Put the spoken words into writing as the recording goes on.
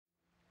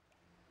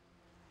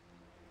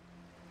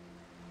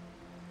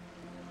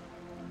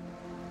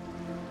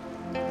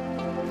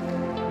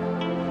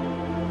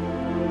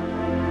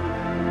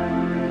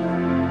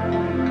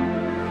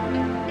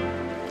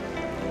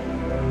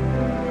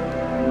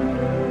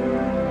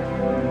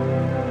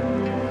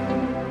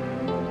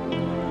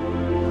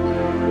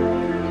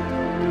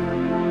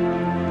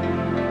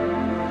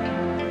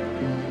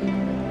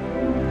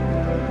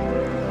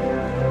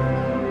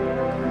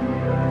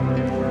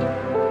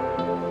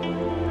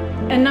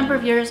number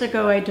of years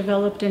ago, I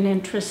developed an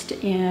interest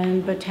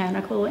in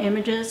botanical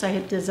images. I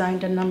had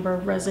designed a number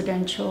of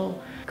residential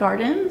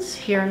gardens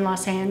here in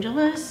Los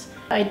Angeles.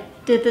 I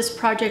did this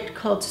project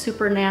called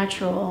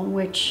Supernatural,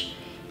 which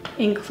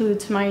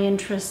includes my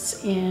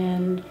interests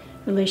in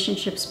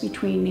relationships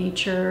between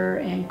nature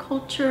and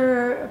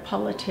culture,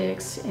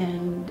 politics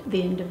and the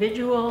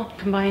individual.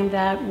 Combine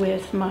that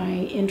with my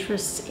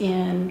interests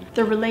in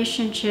the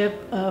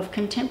relationship of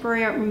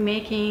contemporary art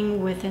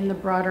making within the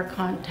broader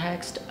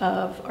context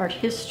of art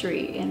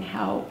history and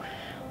how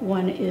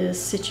one is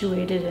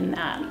situated in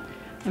that.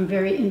 I'm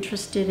very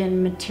interested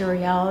in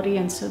materiality,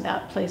 and so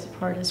that plays a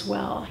part as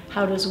well.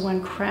 How does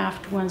one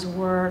craft one's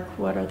work?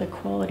 What are the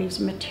qualities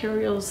of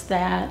materials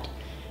that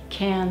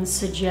can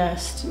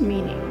suggest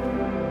meaning?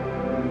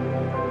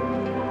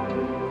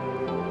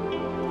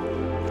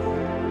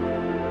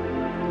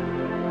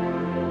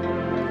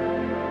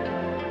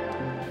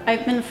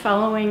 I've been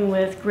following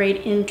with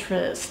great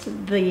interest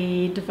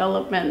the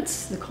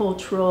developments, the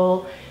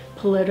cultural,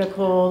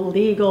 political,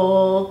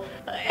 legal,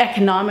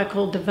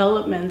 economical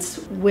developments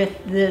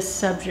with this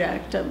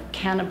subject of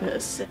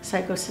cannabis,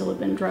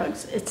 psilocybin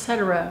drugs,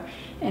 etc.,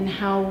 and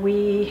how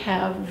we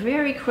have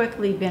very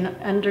quickly been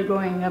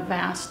undergoing a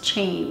vast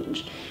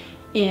change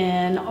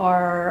in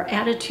our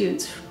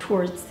attitudes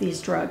towards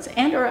these drugs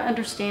and our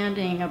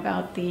understanding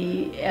about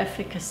the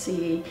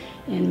efficacy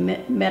and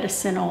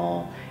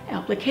medicinal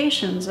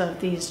applications of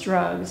these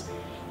drugs.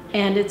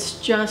 And it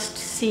just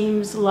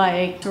seems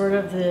like sort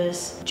of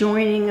this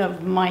joining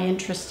of my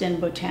interest in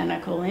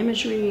botanical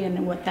imagery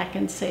and what that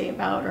can say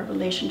about our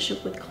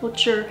relationship with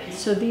culture.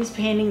 So these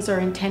paintings are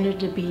intended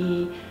to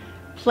be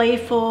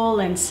playful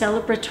and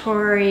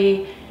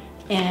celebratory,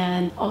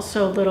 and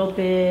also a little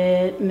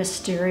bit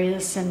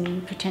mysterious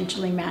and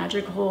potentially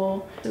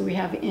magical. So we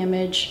have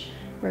image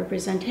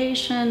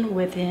representation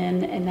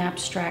within an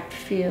abstract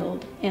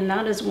field, and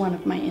that is one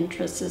of my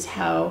interests, is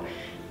how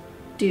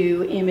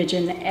do image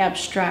and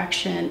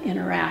abstraction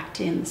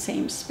interact in the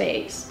same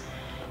space.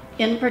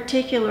 In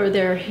particular,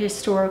 there are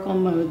historical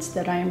modes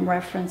that I am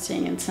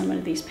referencing in some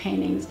of these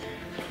paintings.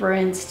 For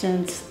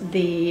instance,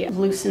 the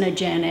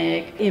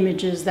hallucinogenic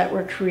images that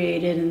were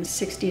created in the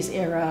 60s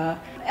era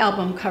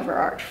album cover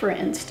art, for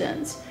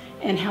instance,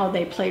 and how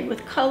they played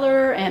with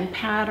color and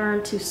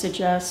pattern to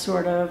suggest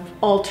sort of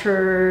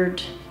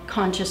altered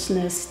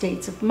consciousness,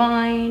 states of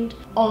mind.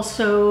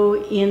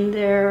 Also in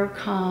there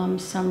come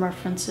some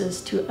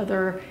references to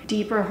other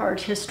deeper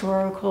art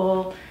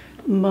historical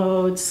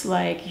modes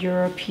like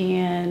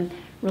European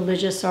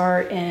religious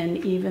art and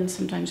even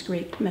sometimes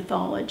Greek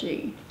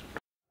mythology.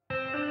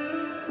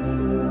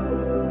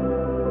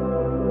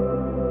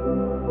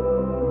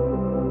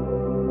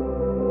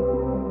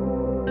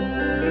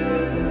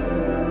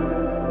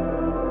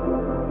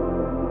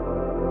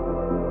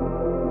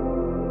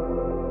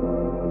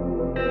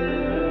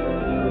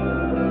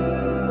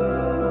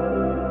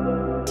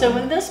 So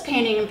in this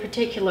painting in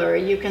particular,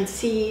 you can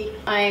see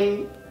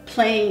I'm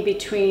playing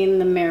between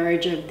the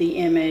marriage of the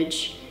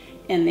image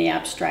and the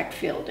abstract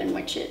field in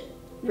which it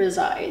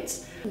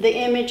resides. The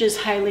image is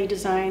highly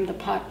designed, the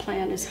pot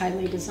plant is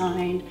highly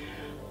designed.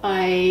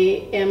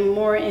 I am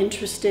more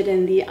interested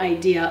in the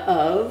idea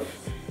of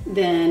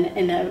than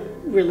in a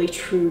really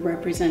true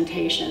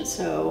representation.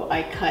 So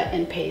I cut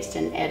and paste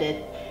and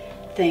edit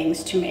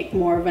things to make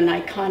more of an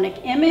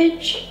iconic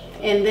image.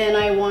 And then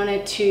I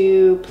wanted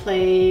to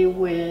play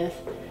with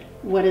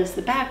what is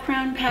the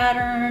background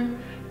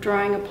pattern,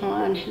 drawing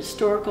upon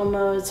historical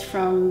modes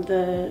from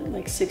the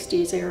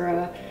 60s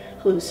era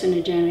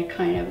hallucinogenic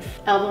kind of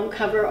album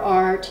cover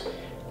art,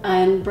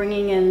 and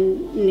bringing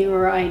in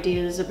newer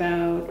ideas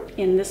about,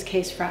 in this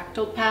case,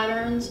 fractal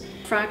patterns.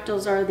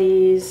 Fractals are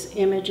these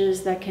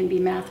images that can be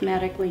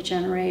mathematically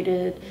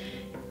generated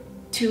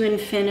to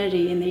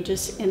infinity, and they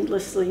just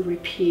endlessly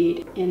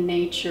repeat in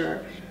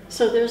nature.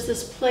 So there's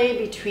this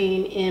play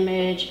between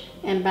image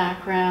and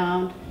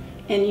background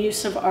and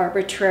use of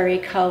arbitrary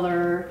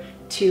color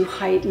to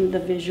heighten the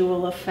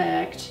visual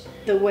effect.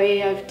 The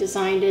way I've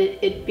designed it,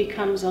 it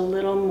becomes a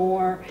little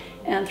more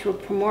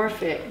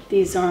anthropomorphic.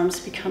 These arms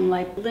become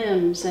like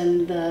limbs,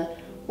 and the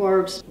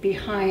orbs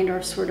behind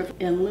are sort of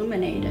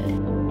illuminated.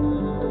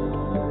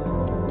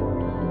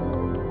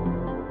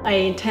 I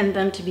intend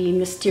them to be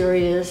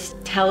mysterious,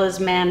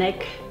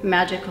 talismanic,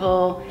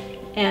 magical,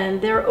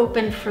 and they're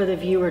open for the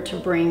viewer to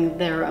bring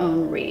their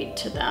own read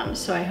to them.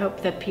 So I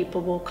hope that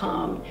people will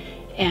come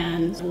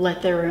and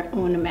let their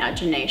own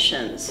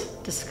imaginations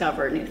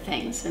discover new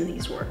things in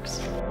these works.